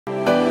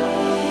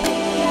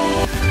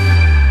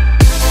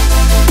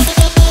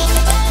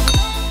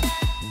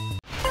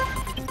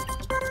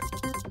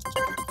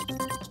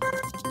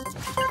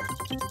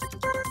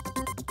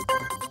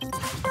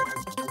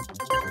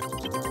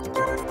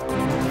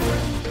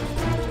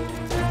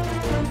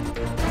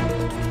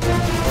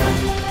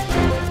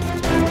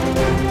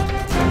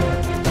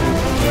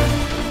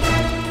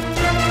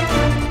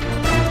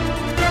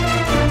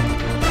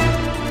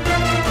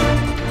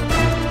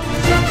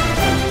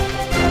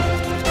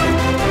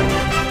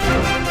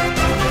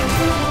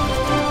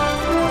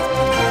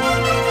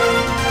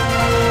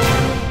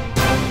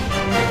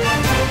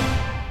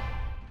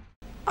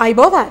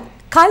අයිබෝවන්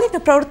කාලික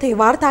ප්‍රවෘත්ති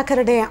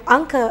වාර්තාකරණය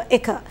අංක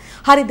 1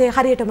 හරිද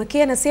හරියටම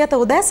කියන සියත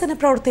උදෑසන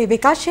ප්‍රවෘත්ති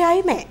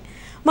විකාශයයි මේ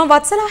මම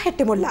වත්සලා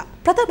හෙට්ටිමුල්ලා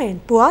ප්‍රථමයෙන්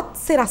පුවත්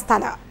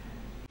සිරස්තල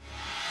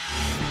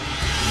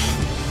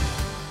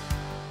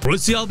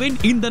රුසියාවෙන්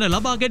ඉන්ධන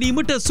ලබා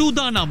ගැනීමට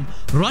සූදානම්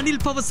රනිල්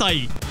පවසයි.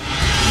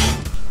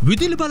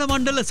 විදුලි බල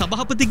මණ්ඩල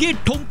සභාපතිගේ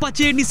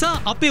ටොම්පචේ නිසා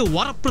අපේ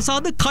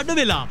වරප්‍රසාද කඩ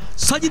වෙලා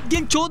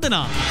සජිත්ගෙන්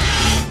චෝදනා.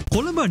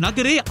 කොළඹ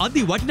නගරේ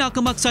අධි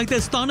වටිනාකමක් සහිත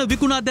ස්ථාන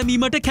විකුණා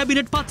දැමීමට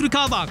කැබිනට්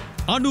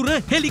පත්‍රිකාවක් අනුර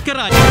හෙළි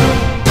කරයි.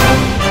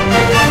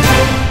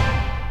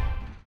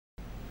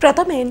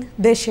 ප්‍රථමයෙන්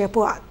දේශීය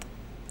පුවත්.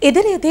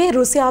 ඉදිරියේදී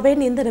රුසියාවෙන්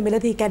ඉන්ධන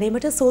මිලදී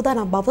ගැනීමට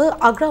සූදානම් බව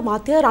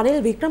අග්‍රාමාත්‍ය රනිල්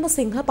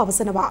වික්‍රමසිංහ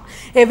පවසනවා.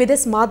 ඒ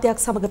විදේශ මාධ්‍යයක්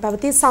සමග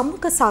පැවති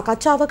සම්මුඛ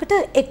සාකච්ඡාවකට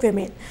එක්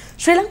වෙමින්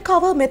ශ්‍රී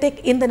ලංකාව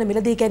මෙතෙක් ඉන්ධන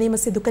මිලදී ගැනීම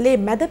සිදු කළේ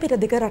මැද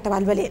පෙරදිග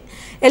රටවල් වලින්.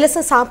 එලෙස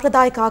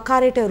සාම්ප්‍රදායික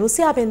ආකාරයට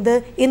රුසියාවෙන්ද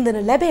ඉන්ධන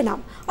ලැබේ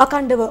නම්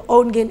අකණ්ඩව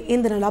ඔවුන්ගෙන්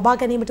ඉන්ධන ලබා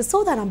ගැනීමට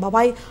සූදානම්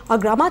බවයි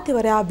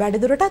අග්‍රාමාත්‍යවරයා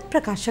වැඩිදුරටත්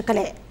ප්‍රකාශ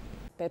කළේ.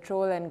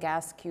 Petrol and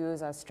gas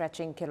queues are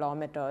stretching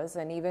kilometers,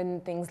 and even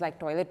things like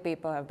toilet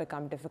paper have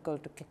become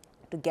difficult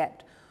to get.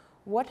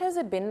 What has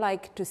it been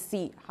like to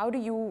see? How do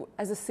you,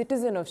 as a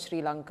citizen of Sri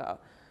Lanka,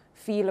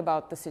 feel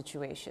about the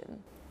situation?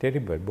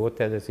 Terrible,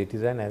 both as a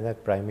citizen and as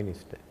Prime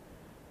Minister.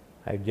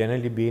 I've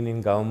generally been in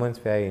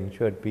governments where I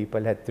ensured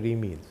people had 3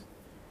 meals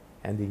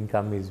and the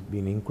income is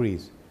being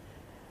increased.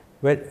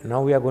 Well,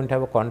 now we are going to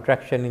have a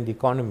contraction in the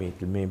economy.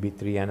 It may be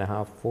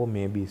 3.5, 4,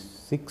 maybe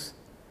 6.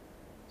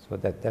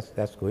 So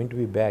that's going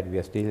to be bad.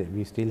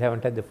 We still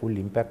haven't had the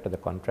full impact of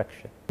the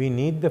contraction. We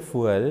need the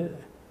fuel,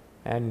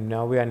 and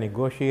now we are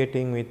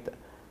negotiating with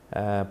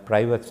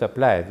private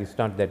suppliers. It's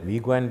not that we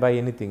go and buy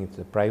anything, it's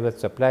the private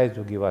suppliers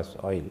who give us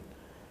oil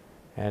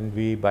and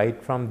we buy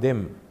it from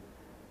them.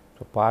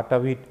 So part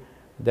of it,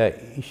 the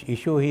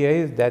issue here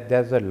is that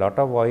there's a lot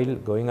of oil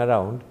going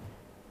around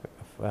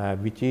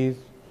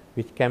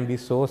which can be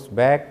sourced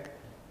back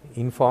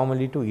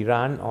informally to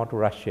Iran or to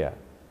Russia.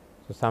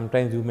 So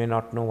sometimes you may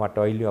not know what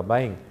oil you are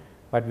buying,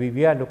 but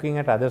we are looking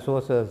at other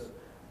sources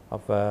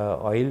of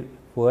oil,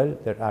 fuel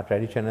that are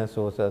traditional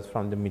sources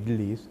from the Middle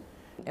East.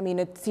 I mean,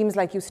 it seems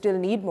like you still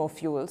need more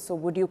fuel, so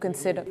would you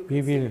consider?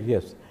 We will,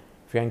 yes.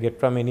 If we can get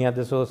from any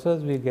other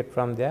sources, we'll get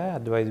from there,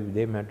 otherwise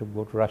they may have to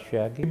go to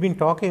Russia again. We've been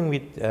talking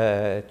with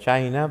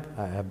China.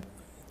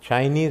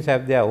 Chinese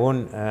have their own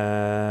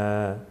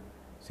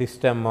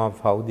system of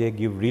how they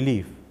give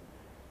relief,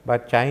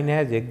 but China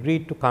has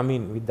agreed to come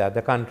in with the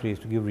other countries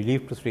to give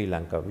relief to Sri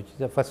Lanka, which is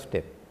the first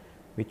step,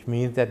 which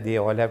means that they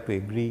all have to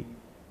agree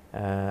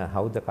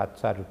how the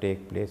cuts are to take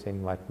place and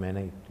what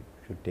manner it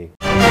should take.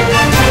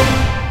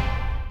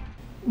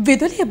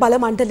 විදුලිය බල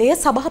මණ්ඩලයේ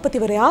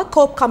සභාපතිවරයා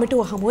COPE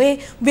කමිටුව හමුවේ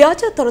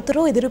ව්‍යාජ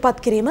තොරතුරු ඉදිරිපත්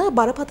කිරීම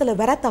බරපතල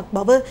වැරැද්දක්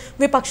බව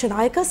විපක්ෂ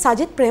නායක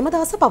සජිත්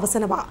ප්‍රේමදාස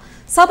පවසනවා.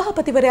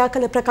 සභාපතිවරයා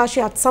කළ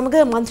ප්‍රකාශයත් සමග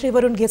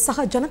මන්ත්‍රීවරුන්ගේ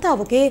සහ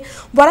ජනතාවගේ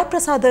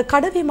වරප්‍රසාද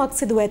කඩවීමක්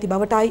සිදුව ඇති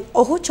බවටයි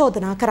ඔහු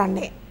චෝදනා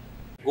කරන්නේ.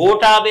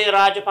 ගෝඨාභය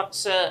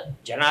රාජපක්ෂ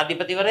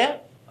ජනාධිපතිවරයා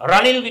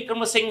රනිල්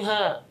වික්‍රමසිංහ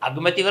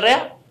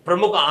අගමැතිවරයා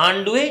ප්‍රමුඛ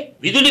ආණ්ඩුවේ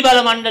විදුලි බල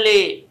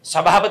මණ්ඩලයේ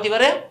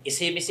සභාපතිවරයා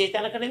එසේ මෙසේ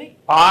තැනක නෙවෙයි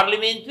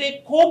පාර්ලිමේන්තුවේ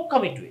කෝප්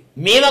කමිටුවේ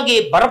මේ වගේ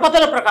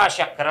බරපතල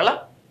ප්‍රකාශයක් කරලා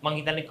මං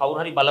හිතන්නේ කවුරු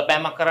හරි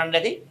බලපෑමක් කරන්න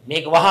ඇති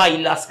මේක වහා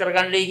ඉල්ලාස්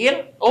කරගන්නයි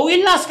කියලා. ඔව්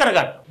ඉල්ලාස්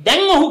කරගන්න.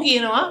 දැන් ඔහු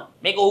කියනවා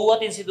මේක ඔහු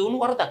අතින් සිදු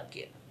වුණු වරදක්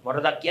කියලා.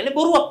 වරදක් කියන්නේ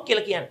බොරුවක්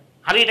කියලා කියන්නේ.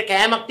 හරියට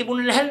කෑමක්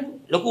තිබුණේ නැහැලු.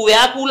 ලොකු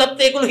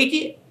ව්‍යාකූලත්වයේ ඒගොල්ලෝ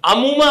හිටියේ.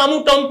 අමු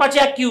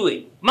ටොම්පචයක්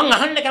කිව්වේ. මං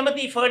අහන්න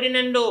කැමතියි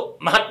ෆර්ඩිනැන්ඩෝ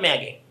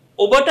මහත්මයාගෙන්.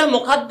 ඔබට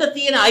මොකද්ද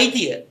තියෙන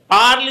අයිතිය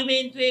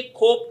පාර්ලිමේන්තුවේ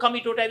කෝප්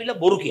කමිටුවට ඇවිල්ලා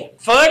බොරු කියන්නේ?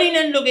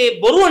 ෆර්ඩිනැන්ඩෝගේ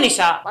බොරුව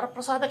නිසා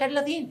වරප්‍රසාද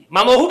කැඩලා තියෙන්නේ.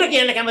 මම ඔහුට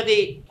කියන්න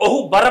කැමතියි ඔහු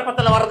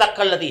බරපතල වරදක්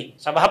කළා තියෙන්නේ.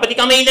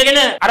 සභාපතිකමේ ඉඳගෙන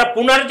අර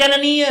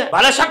පුනර්ජනනීය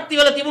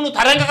බලශක්තිවල තිබුණු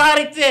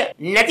තරංගකාරීත්වය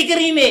නැති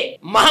කිරීමේ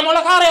මහ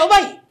මොලකාරය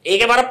ඔබයි.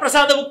 ඒකේ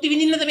වරප්‍රසාද මුක්ති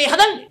විඳින්නද මේ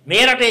හදන්නේ?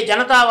 මේ රටේ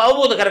ජනතාව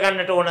අවබෝධ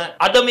කරගන්නට ඕන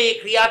අද මේ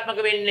ක්‍රියාත්මක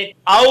වෙන්නේ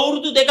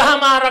අවුරුදු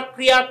 2කමාරක්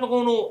ක්‍රියාත්මක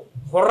වුණු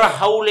හොර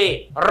හවුලේ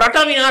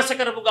රට විනාශ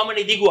කරපු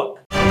ගමනේ දිගුවක්.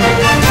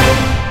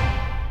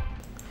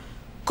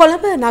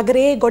 කොළඹ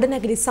නගරයේ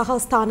ගොඩනැගිලි සහ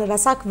ස්ථාන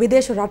රැසක්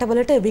විදේශ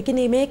රටවලට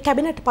විකිණීමේ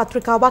කැබිනට්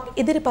පත්‍රිකාවක්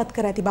ඉදිරිපත්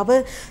කර ඇති බව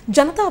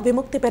ජනතා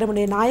විමුක්ති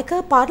පෙරමුණේ නායක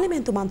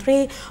පාර්ලිමේන්තු මන්ත්‍රී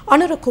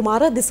අනුර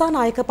කුමාර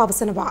දිසානායක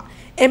පවසනවා.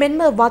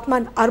 එමෙන්ම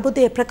වත්මන්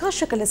අර්බුදයේ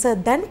ප්‍රකාශක ලෙස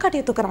දැන්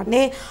කටයුතු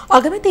කරන්නේ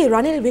අගමැති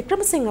රනිල්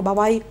වික්‍රමසිංහ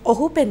බවයි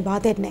ඔහු පෙන්වා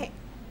දෙන්නේ.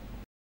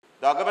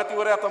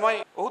 අගමැතිවරයා තමයි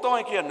ඔහු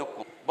තමයි කියන්නේ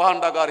ඔක්කොම.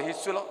 භාණ්ඩාගාරය හිස්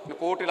වෙලා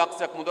කෝටි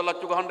ලක්ෂයක් මුදල්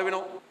අච්චු ගහන්න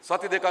වෙනවා.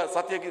 සති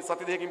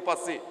දෙකකින්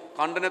පස්සේ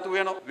කණ්ඩ නැතු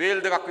වෙනවා. වේල්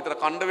දෙකක් විතර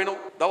කණ්ඩ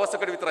වෙනවා.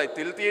 දවසකට විතරයි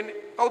තෙල් තියෙන්නේ.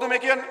 කවුද මේ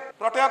කියන්නේ?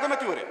 රටේ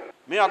අගමැතිවරයා.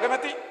 මේ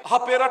අගමැති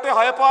අපේ රටේ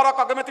 6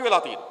 පාරක් අගමැති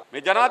වෙලා තියෙනවා.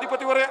 මේ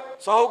ජනාධිපතිවරයා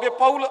සහෝගේ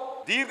පවුල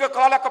දීර්ඝ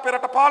කාලයක් අපේ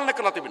රට පාලනය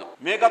කරලා තිබෙනවා.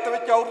 මේ ගත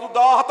වෙච්ච අවුරුදු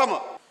 17ම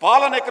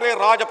පාලනය කරේ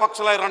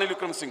රාජපක්ෂලයි රනිල්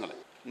වික්‍රමසිංහලයි.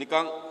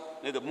 නිකන්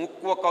නේද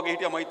මුක්කුවක් වගේ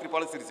හිටියා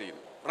මෛත්‍රීපාල සිරිසේන.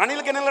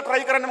 රනිල් ගෙනල්ලා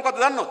try කරන්නේ මොකද්ද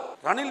දන්නවද?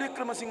 රනිල්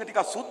වික්‍රමසිංහ ටික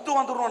සුද්ධ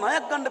වඳුරන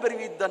ණයක් ගන්න බැරි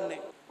වෙයිද දන්නේ.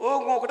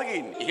 ඕකට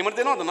ගින්නේ. එහෙම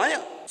දෙනවද ණය?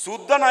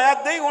 සුද්ධ ණයක්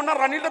දෙයි ඕන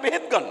රනිල්ට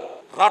බෙහෙත් ගන්න.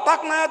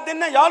 රටක් ණයක්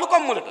දෙන්නේ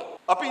යාළුකම් වලට.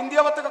 අපි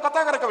ඉන්දියාවත් එක්ක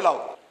කතා කරක වෙලාව.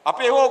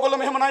 අපි ඒව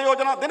ඕගොල්ලෝ මෙහෙම ණය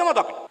යෝජනා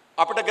දෙනවද අපිට?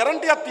 අපිට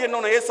ගැරන්ටියක් තියෙන්න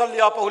ඕන ඒ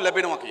සල්ලි ආපහු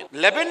ලැබෙනවා කියන.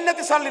 ලැබෙන්නේ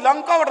නැති සල්ලි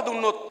ලංකාවට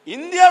දුන්නොත්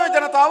ඉන්දියාවේ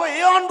ජනතාව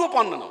ඒ ආණ්ඩුව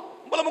පන්නනවා.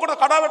 උඹලා මොකටද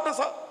කඩාවැටෙන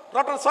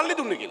රටට සල්ලි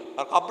දුන්නේ කියලා.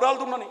 අර කබ්‍රාල්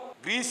දුන්නනේ.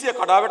 ග්‍රීසිය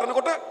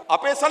කඩාවැටෙනකොට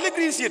අපේ සල්ලි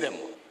ග්‍රීසිය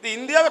දැම්මා. ඉතින්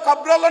ඉන්දියාවේ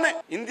කබ්‍රාල්ලා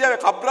නැහැ.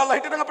 ඉන්දියාවේ කබ්‍රාල්ලා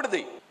හිටියනම් අපිට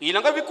දෙයි.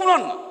 ඊළඟ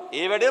විකුණන්න.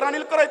 ඒ වැඩේ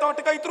රනිල් කරයි තව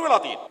ටිකක් ඉතුරු වෙලා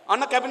තියෙනවා.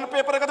 අන්න කැබිනට්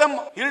පේපර් එක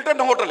දැම්මා.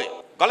 හිල්ටන් හෝටලේ,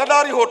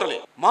 ගලඩාරි හෝටලේ,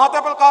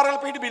 මහතැපල් කාර්යාල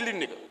පිහිටි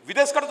බිල්ඩින් එක,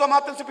 විදේශ කටයුතු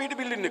අමාත්‍යාංශ පිහිටි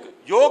බිල්ඩින් එක,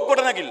 යෝග්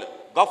ගොඩනැගිල්ල,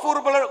 ගෆූර්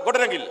බල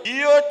ගොඩනැගිල්ල,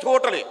 ඊඑච්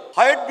හෝටලේ,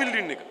 හයට්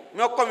බිල්ඩින් එක.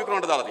 මේ ඔක්කොම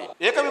විකුණන්න දාලා තියෙනවා.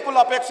 ඒක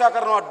විකුණලා අපේක්ෂා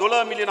කරනවා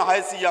ඩොලර් මිලියන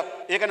 600ක්.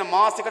 ඒ කියන්නේ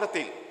මාසෙකට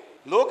තෙල්.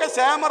 ලෝකේ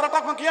සෑම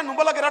රටක්ම කියන්නේ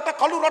උඹලගේ රට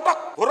කළු රටක්,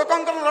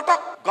 හොරකම් කරන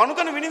රටක්,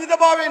 ගනුදෙනු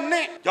විනිවිදභාවය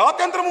එන්නේ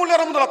ජාත්‍යන්තර මූල්‍ය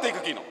අරමුදලත් ඒක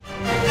කියනවා.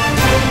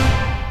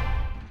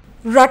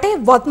 රටේ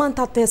වත්මන්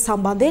තත්ත්වය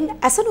සම්බන්ධයෙන්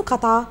ඇසුණු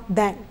කතා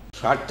දැන්.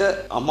 රට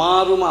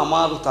අමාරු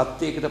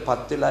තත්ත්වයකට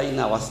පත් වෙලා ඉන්න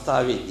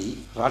අවස්ථාවේදී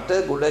රට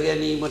ගොඩ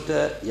ගැනීමට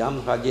යම්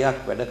රජයක්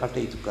වැඩ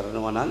කටයුතු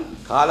කරනවා නම්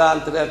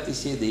කාලාන්තරයක්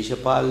තිස්සේ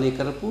දේශපාලනය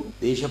කරපු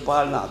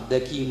දේශපාලන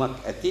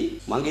අත්දැකීමක් ඇති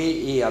මගේ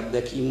ඒ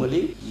අත්දැකීම්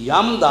වලින්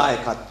යම්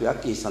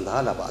දායකත්වයක් ඒ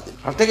සඳහා ලබා දෙන්න.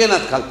 රට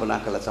ගැනත් කල්පනා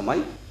කළා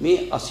තමයි මේ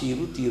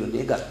අසීරු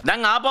තීරණය ගත්තේ.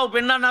 දැන් ආපහු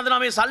පෙන්වන්න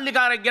හදනවා මේ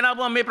සල්ලිකාරයෙක්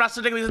ගෙනාවුවම මේ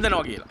ප්‍රශ්න ටික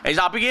විසඳනවා කියලා. ඒ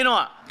නිසා අපි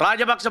කියනවා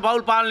රාජපක්ෂ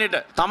පවුල් පාලනයේට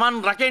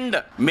Taman රැකෙන්න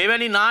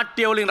මෙවැනි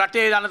නාට්‍ය වලින්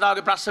රටේ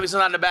ජනතාවගේ ප්‍රශ්න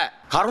විසඳන්න බෑ.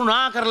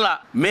 කරුණා කරලා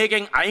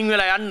මේකෙන් අයින්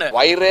වෙලා යන්න.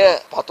 වෛරය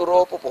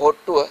පතුරෝපු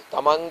පොහොට්ටුව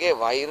තමන්ගේ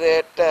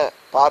වෛරයට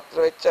පාත්‍ර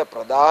වෙච්ච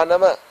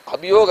ප්‍රධානම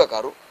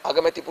අභියෝගකරු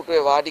අගමැති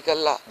පුටුවේ වාඩි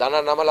කළා දන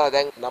නමලා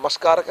දැන්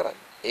নমස්කාර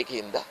කරන්නේ.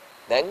 ඒකින්ද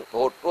දැන්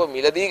පොහොට්ටුව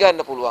මිලදී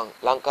ගන්න පුළුවන්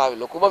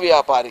ලංකාවේ ලොකුම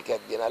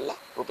ව්‍යාපාරිකයෙක් ගෙනල්ලා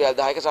රුපියල්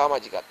 10ක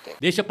සමාජිකත්වයෙන්.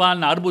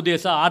 දේශපාලන අර්බුදය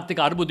සහ ආර්ථික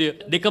අර්බුදය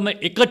දෙකම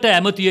එකට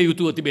ඇමතිය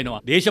යුතුව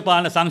තිබෙනවා.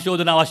 දේශපාලන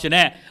සංශෝධන අවශ්‍ය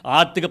නැහැ.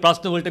 ආර්ථික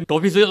ප්‍රශ්න වලට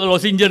ප්‍රොෆෙසර්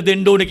ලොසින්ජර්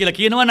දෙන්න ඕනේ කියලා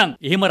කියනවා නම්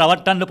එහෙම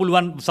රවට්ටන්න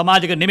පුළුවන්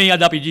සමාජයක නෙමෙයි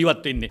අද අපි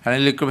ජීවත් වෙන්නේ.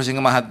 රනිල්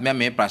වික්‍රමසිංහ මහත්මයා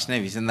මේ ප්‍රශ්නේ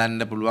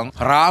විසඳන්න පුළුවන්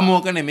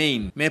රාමුවක නෙමෙයි.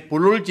 මේ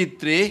පුළුල්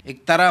චිත්‍රයේ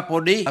එක්තරා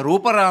පොඩි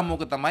රූප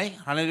රාමුවක තමයි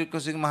රනිල්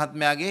වික්‍රමසිංහ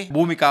මහත්මයාගේ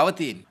භූමිකාව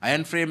තියෙන්නේ.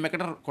 අයන් ෆ්‍රේම්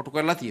එකට කොටු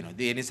කරලා තියෙනවා.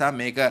 ඒ නිසා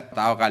මේක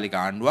తాවකාලික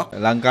ආණ්ඩුවක්.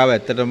 ලංකාව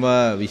ඇත්තටම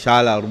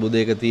විශාල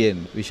අර්බුදයක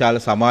තියෙන.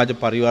 විශාල සමාජ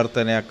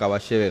පරිවර්තනයක්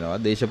අවශ්‍ය වෙනවා.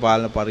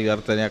 දේශපාලන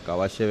පරිවර්තනයක්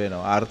අවශ්‍ය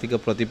වෙනවා. ආර්ථික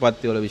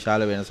ප්‍රතිපත්ති වල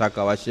විශාල වෙනසක්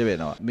අවශ්‍ය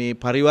වෙනවා. මේ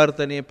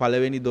පරිවර්තනයේ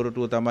පළවෙනි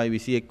දොරටුව තමයි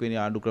 21 වෙනි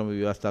ආණ්ඩුක්‍රම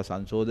ව්‍යවස්ථා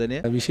සංශෝධනය.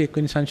 21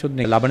 වෙනි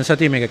සංශෝධනයේ ලබන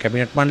සතියේ මේක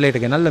කැබිනට් මණ්ඩලයට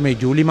ගෙනල්ලා මේ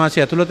ජූලි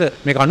මාසයේ ඇතුළත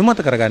මේක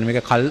අනුමත කරගන්න.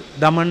 මේක කල්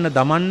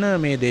දමන්න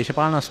මේ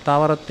දේශපාලන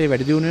අස්ථාවරත්වයේ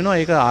වැඩි දියුණු වෙනවා.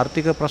 ඒක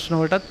ආර්ථික ප්‍රශ්න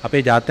වලටත්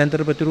අපේ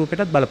ජාත්‍යන්තර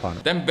ප්‍රතිරූපයටත්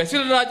බලපානවා. දැන්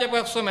බැසිල්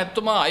රාජපක්ෂ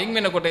මැතිතුමා අයින්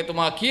වෙනකොට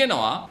එතුමා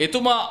කියනවා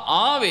එතුමා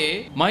ආවේ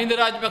මහින්ද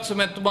රාජපක්ෂ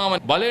මැතිතුමාව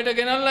බලයට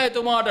ගෙනල්ලා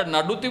එතුමාට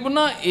නඩු තිබුණා.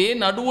 ඒ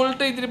නඩු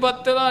වලට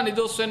ඉදිරිපත් වෙලා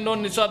නිදොස් වෙන්න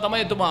ඕන නිසා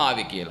තමයි එතුමා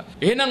ආවේ කියලා.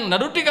 එහෙනම්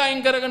නඩු ටික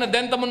අයින් කරගෙන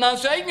දැන්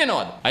තමුන්නාන්සේ අයින්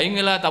වෙනවද? අයින්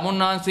වෙලා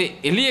තමුන්නාන්සේ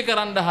එළිය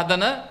කරන්න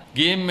හදන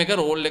ගේම් එක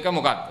රෝල් එක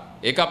මොකක්ද?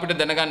 ඒක අපිට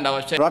දැනගන්න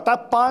අවශ්‍යයි.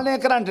 රටක් පාලනය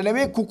කරන්න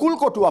නෙවෙයි කුකුල්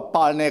කොටුවක්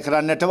පාලනය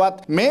කරන්නටවත්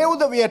මේ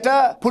උදවියට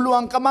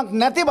පුළුවන්කමක්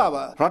නැති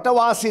බව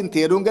රටවාසීන්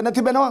තේරුම්ගෙන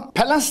තිබෙනවා.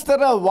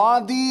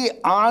 පැලස්තරවාදී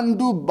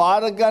ආණ්ඩු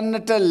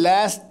බාරගන්නට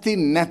ලෑස්ති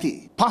නැති,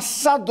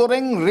 පස්සා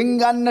දොරෙන්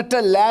රිංගන්නට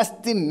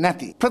ලෑස්ති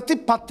නැති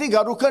ප්‍රතිපත්ති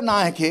ගරුක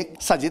නායකයෙක්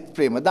සජිත්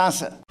ප්‍රේමදාස.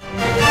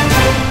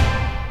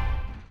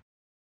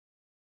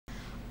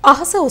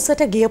 අහස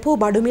උසට ගියපු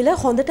බඩුමිල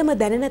හොඳටම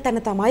දැනෙන තැන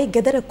තමයි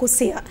ගෙදර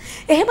කුස්සිය.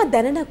 එහෙම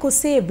දැනෙන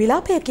කුස්සියේ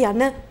විලාපය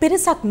කියන්න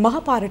පිරිසක්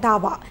මහපාරට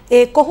ආවා.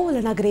 ඒ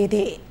කොහොමල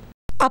නගරයේදී.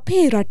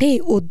 අපේ රටේ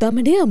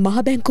උද්දමනය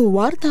මහබැංකු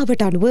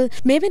වාර්තාවට අනුව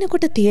මේ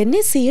වෙනකොට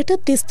තියෙන්නේ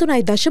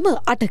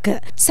 33.8ක.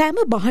 සෑම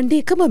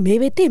භාණ්ඩයකම මේ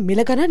වෙතේ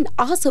මිල ගණන්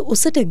අහස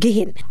උසට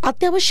ගිහින්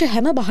අත්‍යවශ්‍ය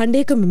හැම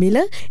භාණ්ඩයකම මිල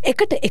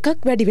එකට එකක්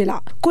වැඩි වෙලා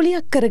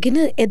කුලියක් කරගෙන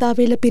එදා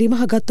වේල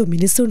පිරිමහගත්තු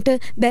මිනිසුන්ට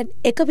දැන්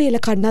එක වේල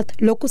කන්නත්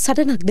ලොකු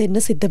සටනක්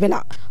දෙන්න සිද්ධ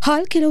වෙලා.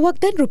 හාල්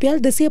කිලෝවක් දැන්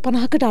රුපියල්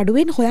 250කට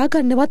අඩුවෙන්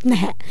හොයාගන්නවත්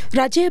නැහැ.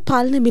 රජයේ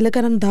පාලන මිල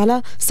ගණන්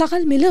දාලා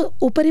සහල් මිල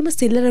උපරිම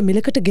සිල්ලර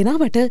මිලකට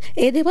ගෙනාවට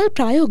ඒ දේවල්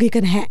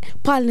ප්‍රායෝගික නැහැ.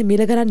 පාලන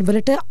මිල ගණන්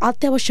වලට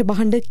අත්‍යවශ්‍ය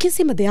භාණ්ඩ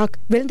කිසිම දෙයක්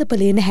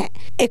වෙළඳපොලේ නැහැ.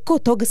 එක්කෝ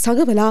තොග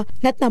සගවලා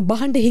නැත්නම්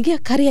භාණ්ඩ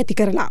හිඟයක් හරි ඇති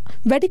කරලා.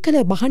 වැඩි කල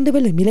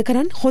භාණ්ඩවල මිල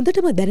ගණන්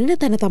හොඳටම දැනෙන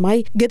තැන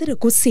තමයි ගෙදර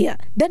කුස්සිය.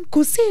 දැන්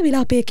කුස්සියේ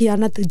විලාපය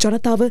කියනත්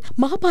ජනතාව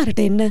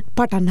මහපාරට එන්න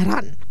පටන්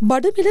අරන්.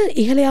 බඩු මිල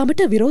ඉහළ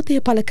යාමට විරෝධය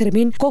පළ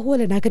කරමින්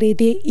කොහුවල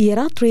නගරයේදී ඊයේ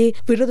රාත්‍රියේ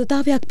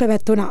විරෝධතාවයක්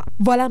පැවැත්වුණා.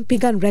 වළම්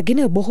පිඟන්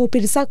රැගෙන බොහෝ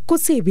පිරිසක්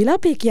කුස්සියේ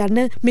විලාපය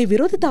කියන්න මේ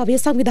විරෝධතාවය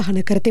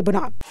සංවිධානය කර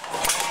තිබුණා.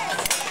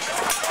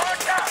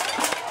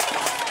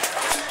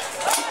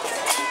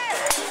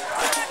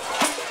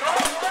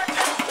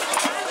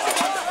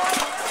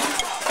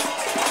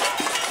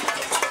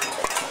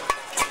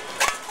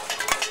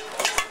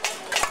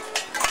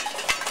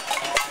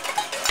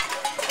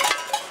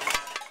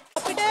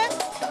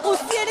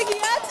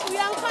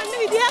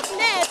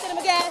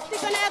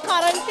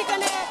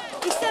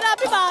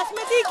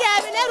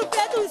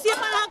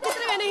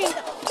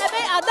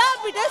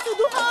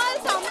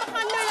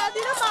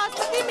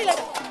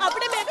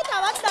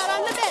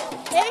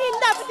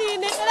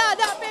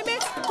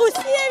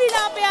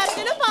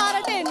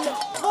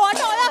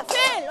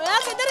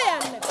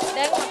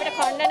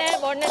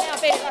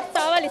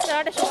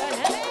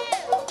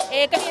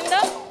 ඒක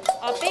හින්දා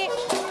අපි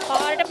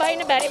පාරට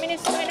බහින්න බැරි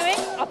මිනිස්සු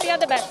වෙනුවෙන් අපි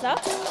අද බැස්සා.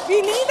 We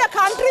need a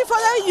country for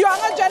the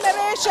younger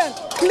generation.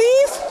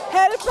 Please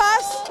help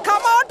us.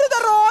 Come out to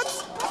the roads.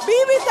 Be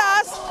with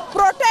us.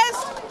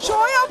 Protest.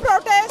 Show your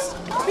protest.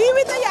 Be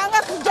with the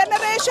younger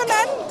generation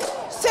and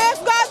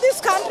safeguard this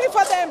country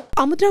for them.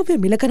 අමුද්‍රව්‍ය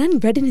මිල ගණන්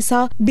වැඩි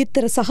නිසා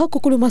බිත්තර සහ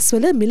කුකුළු මස්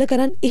වල මිල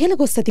ගණන් ඉහළ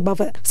ගොස් ඇති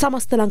බව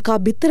සමස්ත ලංකා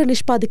බිත්තර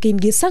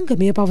නිෂ්පාදකයින්ගේ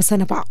සංගමය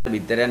පවසනවා.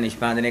 බිත්තරයක්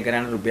නිෂ්පාදනය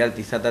කරන්න රුපියල්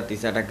 37ක්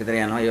 38ක් විතර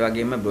යනවා. ඒ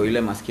වගේම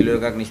බ්‍රොයිලර් මස් කිලෝ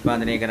එකක්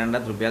නිෂ්පාදනය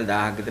කරන්නත් රුපියල්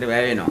 1000ක් විතර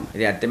වැය වෙනවා.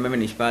 ඉතින් ඇත්තටම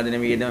මේ නිෂ්පාදන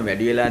වියදම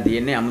වැඩි වෙලා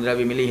තියෙන්නේ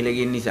අමුද්‍රව්‍ය මිල ඉහළ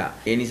ගියන නිසා.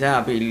 ඒ නිසා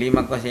අපි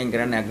ඉල්ලීමක් වශයෙන්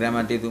කරන්නේ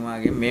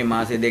අග්‍රාමාත්‍යතුමාගෙන් මේ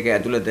මාස දෙක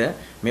ඇතුළත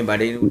මේ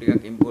බඩේනු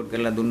ටිකක් ඉම්පෝට්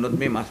කරලා දුන්නොත්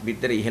මේ මස්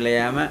බිත්තර ඉහළ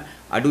යාම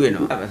අඩු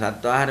වෙනවා.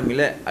 සත්වාහාර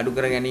මිල අඩු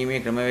කර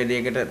ගැනීමේ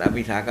ක්‍රමවේදයකට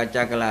අපි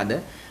සාකච්ඡා කළාද?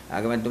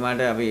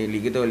 ආගමතුමාට අපි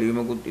ලිඛිතව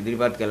ලියුමකුත්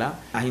ඉදිරිපත් කළා.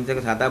 අහිංසක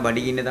සතා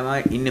බඩගින්න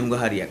තමයි ඉන්නේ හුඟ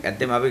හරියක්.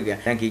 ඇත්තටම අපි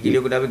දැන්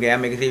කිකිලියකට අපි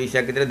ග්‍රෑම්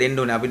 120ක් විතර දෙන්න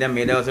ඕනේ. අපි දැන්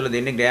මේ දවස්වල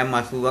දෙන්නේ ග්‍රෑම්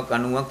 80ක්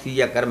 90ක්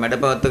 100ක් අර මැඩ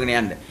පවත්වගෙන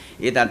යන්න.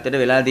 ඒ තත්ත්වෙට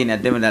වෙලා තියෙන.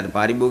 ඇත්තටම දැන්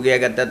පරිභෝගය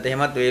ගත්තත්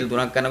එහෙමත් වේල්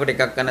 3ක් කනකොට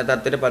එකක් කන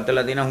තත්ත්වෙට පත්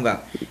වෙලා තියෙන හුඟක්.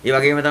 ඒ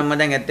වගේම තමයි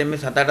දැන් ඇත්තටම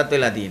මේ සතාටත්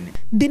වෙලා තියෙන්නේ.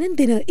 දිනෙන්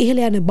දින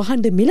ඉහළ යන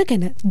භාණ්ඩ මිල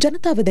ගැන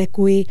ජනතාව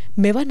දැක්ුවේ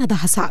මෙවන්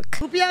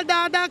අදහසක්. රුපියල්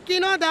 10000ක්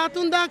කියනවා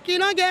 13000ක්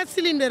කියනවා ගෑස්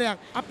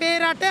සිලින්ඩරයක්. අපේ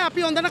රටේ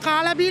අපි හොඳට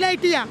කාලා බීලා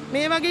හිටියා.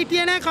 මේ වගේ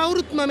හිටියේ නෑ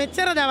කවුරුත්ම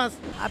මෙච්චර දවස්.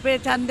 අපේ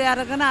ඡන්දය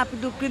අරගෙන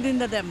අපි දුක්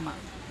විඳින්න දැම්මා.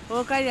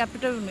 ඕකයි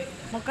අපිට උනේ.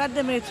 මොකද්ද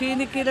මේ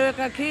චීනි කිලෝ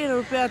එකක් කී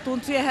රුපියල්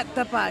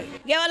 375යි.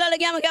 ගෙවල් වල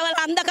ගියාම ගෙවල්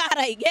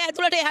අන්ධකාරයි. ගේ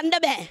ඇතුළට යන්න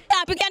බෑ.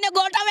 අපි කියන්නේ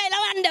ගෝඨාව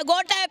එලවන්න.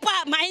 ගෝඨා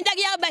එපා. මහින්ද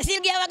ගියා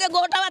බැසිල් ගියා වගේ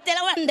ගෝඨාවත්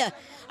එලවන්න.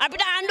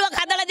 අපිට ආණ්ඩුවක්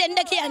හදලා දෙන්න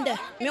කියන්න.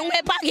 මෙුන්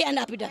එපා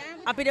කියන්න අපිට.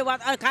 අපිට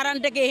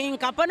කරන්ට් එකේ හින්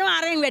කපනවා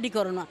අරෙන් වැඩි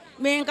කරනවා.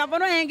 මෙහෙන්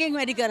කපනවා එහෙන්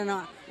වැඩි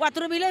කරනවා.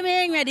 වතුර බිල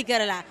මෙහෙන් වැඩි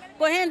කරලා.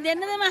 කොහෙන්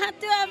දෙන්නද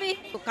මහත්තයෝ අපි?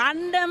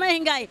 කණ්ඩම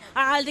හිඟයි.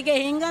 ආල් ටිකේ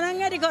හින් ගණන්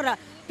වැඩි කරා.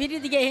 පිටි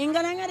ටිකේ හින්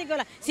ගණන් වැඩි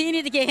කරලා.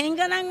 සීනි ටිකේ හින්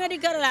ගණන් වැඩි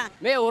කරලා.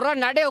 මේ උර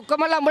නඩේ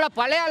ඔක්කොමලා උඹලා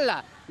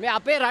ඵලයල්ලා. මේ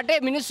අපේ රටේ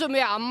මිනිස්සු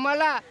මේ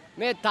අම්මලා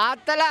මේ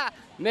තාත්තලා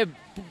මේ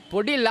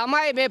පොඩි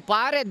ළමයි මේ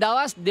පාරේ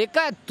දවස්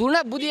 2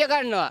 3 බුදිය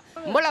ගන්නවා.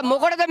 උඹලා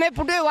මොකටද මේ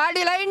පුටුවේ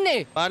වාඩිලා ඉන්නේ?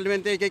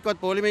 පාර්ලිමේන්තුවේ එකෙක්වත්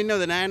පොලිමේ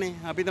ඉන්නවද? නෑනේ.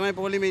 අපි තමයි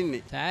පොලිමේ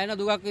ඉන්නේ. සෑහෙන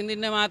දුකක්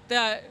විඳින්නේ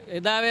මාත්‍යා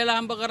එදා වේලා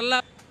හම්බ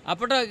කරලා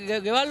අපට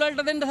ගෙවල්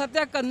වලට දෙන්න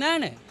සත්‍යයක්වත්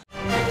නෑනේ.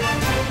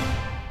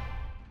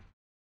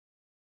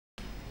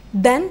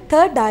 දැන්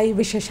third eye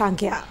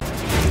විශේෂාංකය.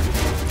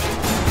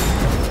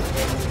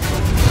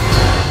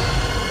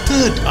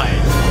 Third eye.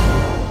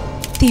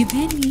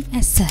 තිබෙනි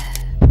ඇස.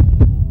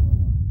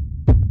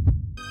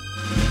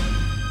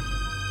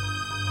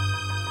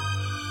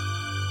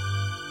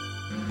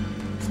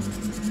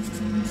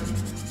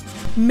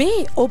 මේ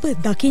ඔබ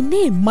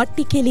දකින්නේ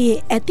මට්ටිකෙලියේ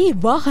ඇති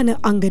වාහන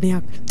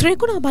අංගනයක්.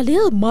 ත්‍රිකුණාමලය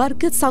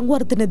මාර්ග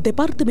සංවර්ධන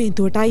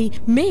දෙපාර්තමේන්තුවටයි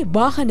මේ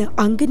වාහන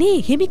අංගනයේ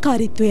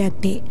හිමිකාරීත්වය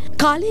ඇත්තේ.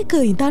 කාලයක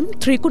ඉඳන්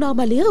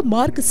ත්‍රිකුණාමලය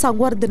මාර්ග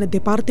සංවර්ධන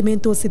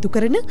දෙපාර්තමේන්තුව සිදු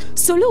කරන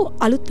සුළු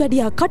අලුත්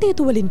වැඩියා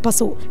කටයුතු වලින්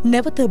පසු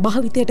නැවත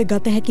භාවිතයට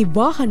ගත හැකි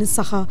වාහන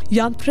සහ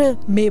යන්ත්‍ර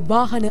මේ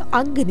වාහන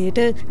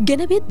අංගනයට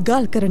ගෙනවිත්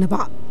ගල්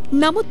කරනවා.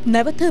 නමුත්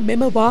නැවත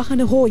මෙම වාහන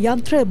හෝ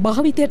යන්ත්‍ර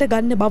භාවිතයට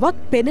ගන්න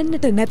බවක්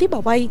පෙනෙන්නට නැති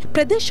බවයි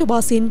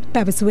ප්‍රදේශවාසීන්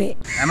පැවසුවේ.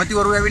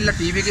 ඇමතිවරු ඇවිල්ලා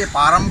ටීවී එකේ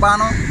පාරම්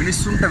බානවා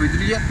මිනිස්සුන්ට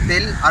විදුලිය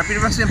තෙල්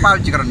අර්පිතවස්යෙන්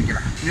පාවිච්චි කරන්න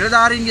කියලා.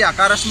 නිලධාරීන්ගේ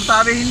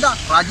අකාර්යක්ෂමතාවයෙන් හින්දා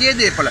රජයේ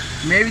දේපල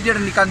මේ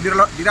විදිහට නිකන්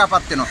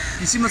දිරාපත් වෙනවා.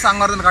 කිසිම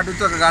සංවර්ධන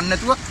කටයුතුවක් ගන්න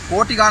නැතුව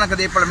කෝටි ගාණක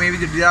දේපල මේ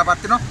විදිහට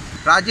දිරාපත් වෙනවා.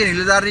 රාජ්‍ය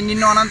නිලධාරීන්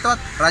ඉන්නව නම්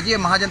තවත්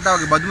රජයේ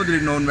මහජනතාවගේ බදු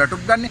මුදලින් ඕන්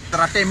වැටුප් ගන්න.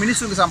 රටේ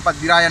මිනිස්සුන්ගේ සම්පත්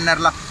දිරා යන්න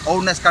ඇරලා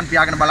ඔවුන් ඇස්කන්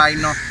පියාගෙන බලා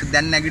ඉන්නවා.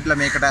 දැන්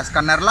නැගිටලා මේකට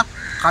ඇස්කන් ඇරලා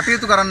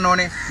කටයුතු කරන්න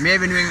ඕනේ. මේ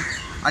වෙනුවෙන්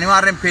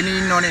අනිවාර්යෙන් පෙනී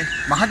ඉන්න ඕනේ.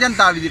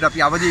 මහජනතාව විදිහට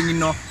අපි අවදියෙන්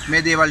ඉන්නෝ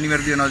මේ දේවල්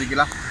නිවැරදි වෙනවද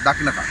කියලා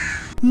දකින්නකම්.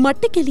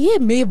 මට්ටිකෙලියේ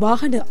මේ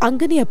වාහන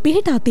අංගනය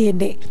පිහිටා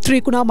තියෙන්නේ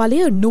ත්‍රිකුණාමලය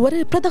නුවර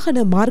ප්‍රධාන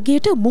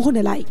මාර්ගයට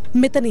මුහුණලයි.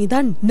 මෙතන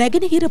ඉඳන්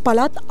නැගෙනහිර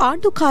පළාත්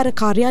ආණ්ඩුකාර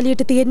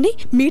කාර්යාලයට තියෙන්නේ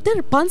මීටර්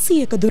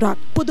 500ක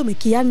දුරක්. පුදුම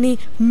කියන්නේ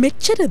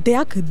මෙච්චර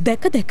දෙයක්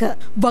දැක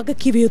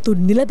වගකිව යුතු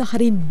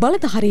නිලධාරීන්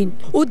බලධාරීන්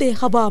උදේ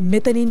හවා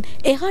මෙතනින්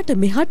එහාට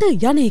මෙහාට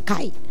යන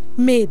එකයි.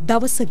 මේ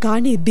දවස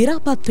ගානේ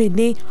දිරාපත්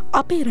වෙන්නේ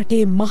අපේ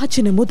රටේ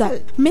මහජන මුදල්.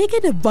 මේ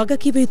ගැන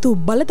වගකිව යුතු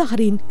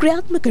බලධාරීන්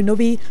ක්‍රියාත්මක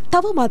නොවී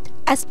තවමත්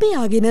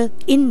ඇස්පයාගෙන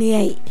ඉන්නේ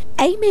ඇයි?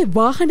 ඇයි මේ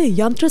වාහන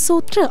යන්ත්‍ර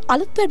සූත්‍ර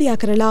අලුත් වැඩියා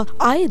කරලා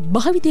ආයෙත්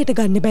භාවිතයට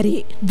ගන්න බැරි?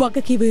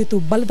 වගකිව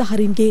යුතු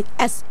බලධාරීන්ගේ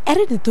ඇස්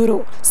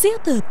ඇරෙනතුරු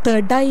සියත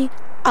third eye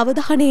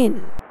අවධානයෙන්.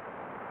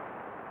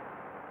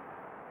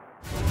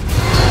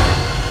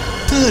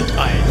 Third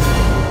eye.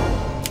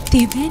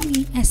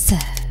 තිබෙනි ඇස.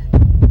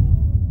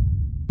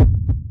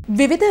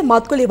 විවිධ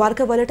මත්කුලි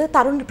වර්ගවලට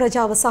තරුණ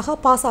ප්‍රජාව සහ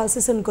පාසල්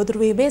සිසුන් ගොදුරු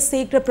වීමේ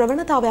ශීඝ්‍ර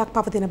ප්‍රවණතාවයක්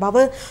පවතින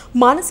බව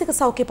මානසික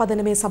සෞඛ්‍ය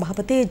පදනමේ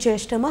සභාපති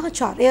ජ්‍යෙෂ්ඨ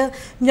මහාචාර්ය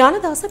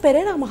ඥානදාස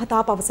පෙරේරා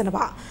මහතා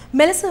පවසනවා.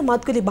 මෙලෙස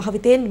මත්කුලි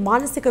භාවිතයෙන්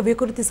මානසික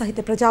විකෘති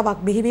සහිත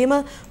ප්‍රජාවක් බිහිවීම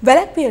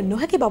වැළැක්විය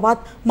නොහැකි බවත්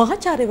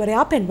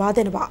මහාචාර්යවරයා පෙන්වා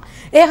දෙනවා.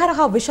 ඒ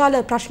හරහා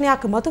විශාල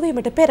ප්‍රශ්නයක්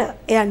මතුවීමට පෙර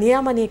එය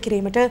නියාමනය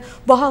කිරීමට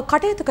වහා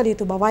කටයුතු කළ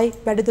යුතු බවයි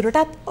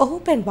වැඩිදුරටත්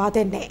ඔහු පෙන්වා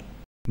දෙන්නේ.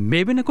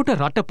 මේ වෙනකොට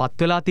රට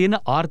පත්වෙලා තියෙන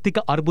ආර්ථික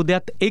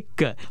අර්බුදයත්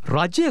එක්ක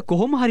රජය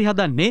කොහොම හරි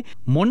හදන්නේ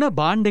මොන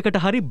බාණ්ඩ එකට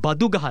හරි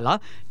බදු ගහලා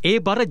ඒ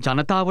බර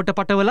ජනතාවට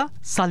පටවලා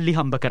සල්ලි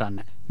හම්බ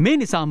කරන්න. මේ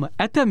නිසාම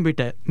ඇතැම්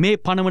විට මේ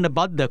පනවන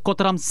බද්ද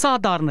කොතරම්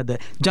සාධාරණද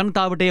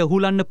ජනතාවට එය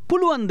හුලන්න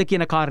පුළුවන්ද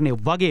කියන කාරණය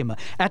වගේම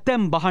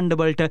ඇතැම්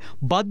බහණ්ඩවලට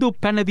බදු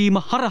පැනවීම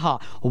හරහා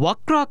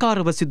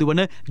වක්‍රාකාරව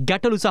සිදුවන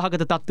ගැටලු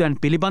සහගත තත්ත්වයන්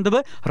පිළිබඳව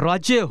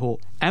රජය හෝ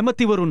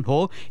ඇමතිවරුන්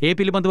හෝ ඒ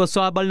පිළිබඳව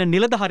සොයා බලන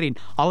නිලධාරීන්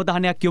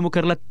අවධානයක් යොමු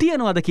කරලා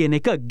තියෙනවද කියන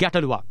එක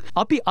ගැටලුවක්.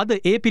 අපි අද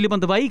ඒ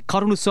පිළිබඳවයි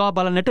කරුණු සොයා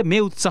බලන්නට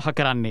මේ උත්සාහ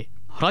කරන්නේ.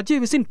 රජය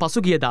විසින්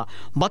පසුගියදා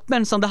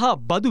මත්පැන් සඳහා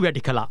බදු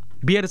වැඩි කළා.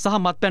 බියර සහ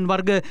මත්පැන්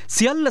වර්ග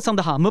සියල්ල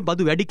සඳහාම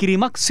බදු වැඩි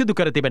කිරීමක් සිදු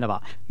කර තිබෙනවා.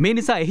 මේ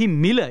නිසා එහි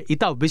මිල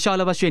ඉතා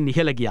විශාල වශයෙන්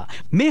ඉහළ ගියා.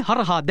 මේ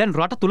හරහා දැන්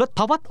රට තුළ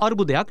තවත්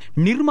අර්බුදයක්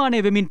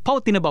නිර්මාණය වෙමින්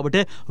පවතින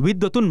බවට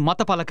විද්වතුන්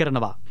මත පළ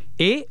කරනවා.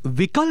 ඒ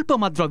විකල්ප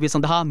මත්ද්‍රව්‍ය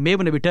සඳහා මේ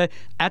වන විට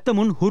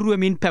ඇතමුන්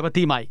හුරුවමින්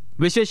පැවතීමයි.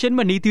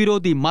 විශේෂයෙන්ම නීති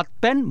විරෝධී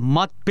මත්පැන්,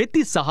 මත්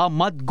පෙති සහ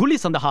මත් ගුලි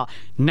සඳහා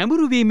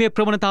නැඹුරු වීමේ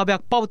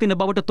ප්‍රවණතාවයක් පවතින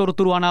බවට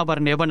තොරතුරු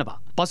අනාවරණය වනවා.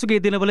 පසුගිය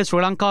දිනවල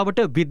ශ්‍රී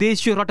ලංකාවට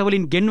විදේශීය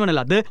රටවලින් ගෙන්වන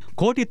ලද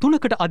කෝටි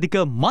 3කට අධික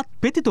මත්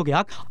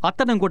පෙතිතොගයක්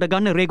අත්අඩංගුවට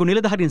ගන්න රේගු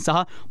නිලධාරීන්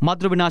සහ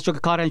මද්ද්‍රව්‍ය විනාශක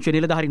කාර්යාංශයේ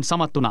නිලධාරීන්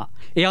සමත් වුණා.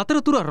 ඒ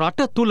අතරතුර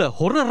රට තුල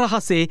හොර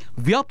රහසේ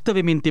ව්‍යාප්ත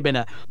වෙමින්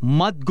තිබෙන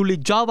මත් ගුලි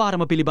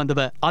ජාවාරම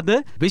පිළිබඳව අද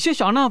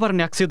විශේෂ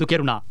අනාවරණයක් සිදු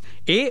කෙරුණා.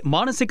 ඒ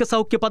මානසික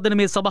සෞඛ්‍ය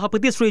පදනමේ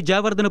සභාපති ශ්‍රී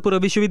ජයවර්ධනපුර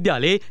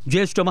විශ්වවිද්‍යාලයේ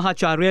ජ්‍යෙෂ්ඨ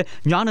මහාචාර්ය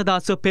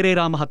ඥානදාස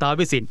පෙරේරා මහතා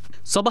විසින්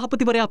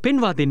සභාපතිවරයා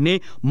පෙන්වා දෙන්නේ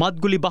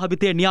මත්ගුලි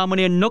භාවිතය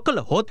නියාමනය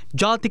නොකළහොත්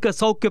ජාතික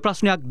සෞඛ්‍ය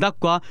ප්‍රශ්නයක්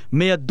දක්වා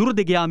මෙය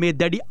දුරදිග යාමේ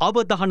දැඩි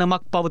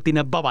අවධානමක්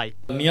පවතින බවයි.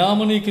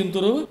 නියාමනයකින්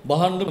තොරව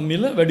බහණ්ඩ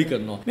මිල වැඩි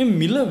කරනවා. මේ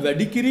මිල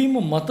වැඩි කිරීම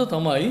මත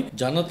තමයි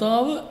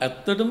ජනතාව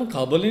ඇත්තටම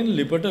කබලෙන්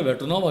ලිපට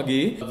වැටුණා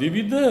වගේ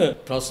විවිධ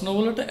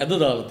ප්‍රශ්නවලට ඇද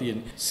දාලා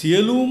තියෙන්නේ.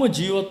 සියලුම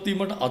ජීවත්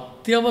වීමට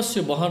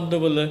අත්‍යවශ්‍ය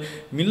බහණ්ඩවල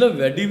මිල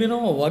වැඩි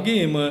වෙනවා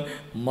වගේම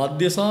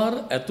මද්යසාර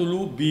ඇතුළු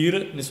බීර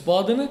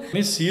නිෂ්පාදන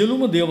මේ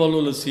සියලුම දේවල්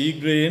වල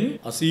ශීඝ්‍රයෙන්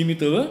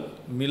අසීමිතව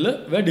මිල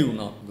වැඩි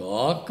වුණා.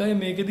 ගාක් අය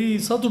මේකෙදී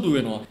සතුටු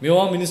වෙනවා.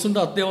 මේවා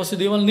මිනිස්සුන්ට අත්‍යවශ්‍ය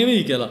දේවල්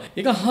නෙවෙයි කියලා.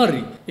 ඒක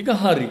හරි. ඒක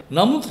හරි.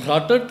 නමුත්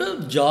රටට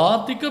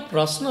ජාතික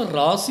ප්‍රශ්න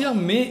රාශියක්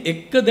මේ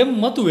එක්ක දැන්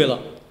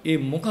මතුවෙලා. ඒ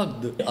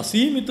මොකක්ද?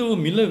 අසීමිතව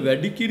මිල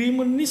වැඩි කිරීම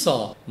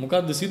නිසා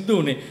මොකක්ද සිද්ධ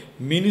වුනේ?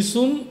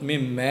 මිනිසුන්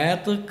මේ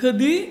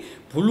මෑතකදී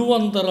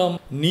පුළුවන් තරම්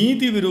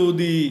නීති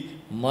විරෝධී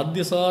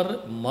මද්යසාර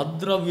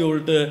මත්ද්‍රව්‍ය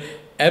වලට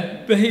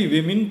ඇබ්බැහි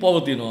වෙමින්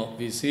පවතිනවා.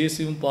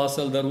 විශේෂයෙන්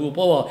පාසල් දරුවෝ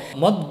පවා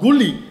මත්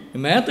ගුලි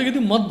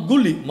මෑතකදී මත්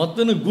ගුලි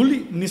මත්වන ගුලි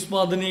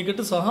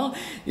නිෂ්පාදනයකට සහ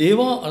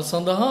ඒවා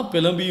සඳහා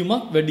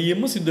පෙළඹීමක්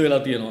වැඩියෙන්ම සිද්ධ වෙලා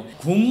තියෙනවා.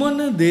 කුමන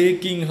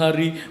දෙයකින්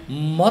හරි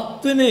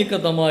මත් වෙන එක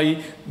තමයි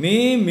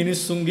මේ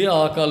මිනිස්සුන්ගේ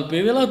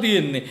ආකල්පය වෙලා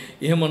තියෙන්නේ.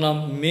 එහෙමනම්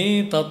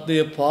මේ தත්ත්වය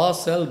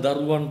පාසල්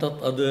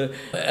දරුවන්ටත් අද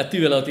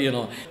ඇති වෙලා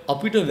තියෙනවා.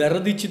 අපිට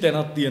වැරදිච්ච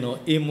තැනක් තියෙනවා.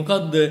 ඒ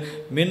මොකද්ද?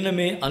 මෙන්න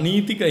මේ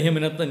අනීතික එහෙම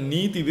නැත්නම්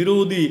නීති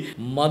විරෝධී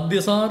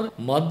මද්යසාර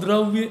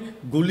මත්ද්‍රව්‍ය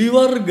ගුලි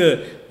වර්ග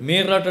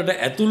මේ රටට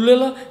ඇතුල්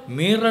වෙලා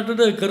මේ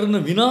රටට කරන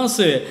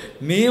විනාශය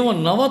මේව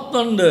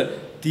නවත්වන්න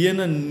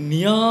තියෙන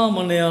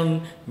නියාමනයන්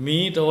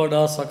මීට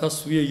වඩා සකස්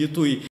විය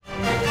යුතුයි.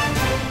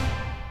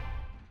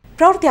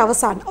 ප්‍රවෘත්ති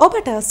අවසන්.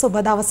 ඔබට සුබ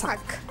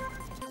දවසක්.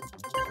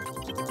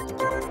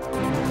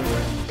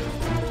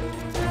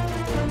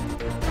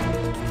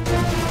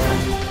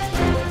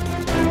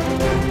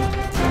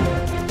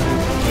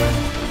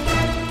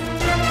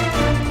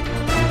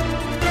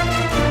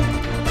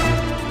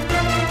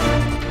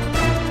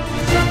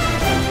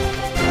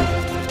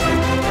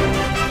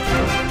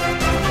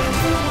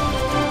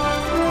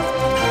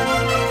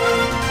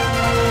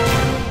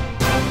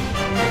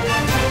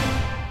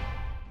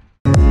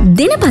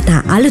 දිනපතා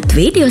අලුත්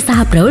වීඩියෝ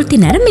සහ ප්‍රවෘත්ති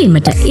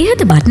නැරඹීමට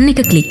ඉහත බටන් එක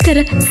ක්ලික් කර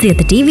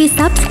සියත TV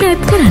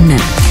සබ්ස්ක්‍රයිබ් කරන්න.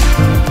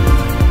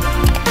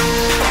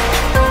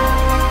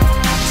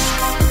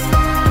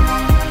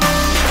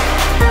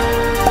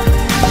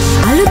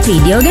 අලුත්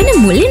වීඩියෝ ගැන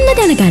මුලින්ම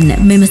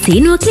දැනගන්න මෙම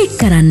සීනුව ක්ලික්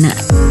කරන්න.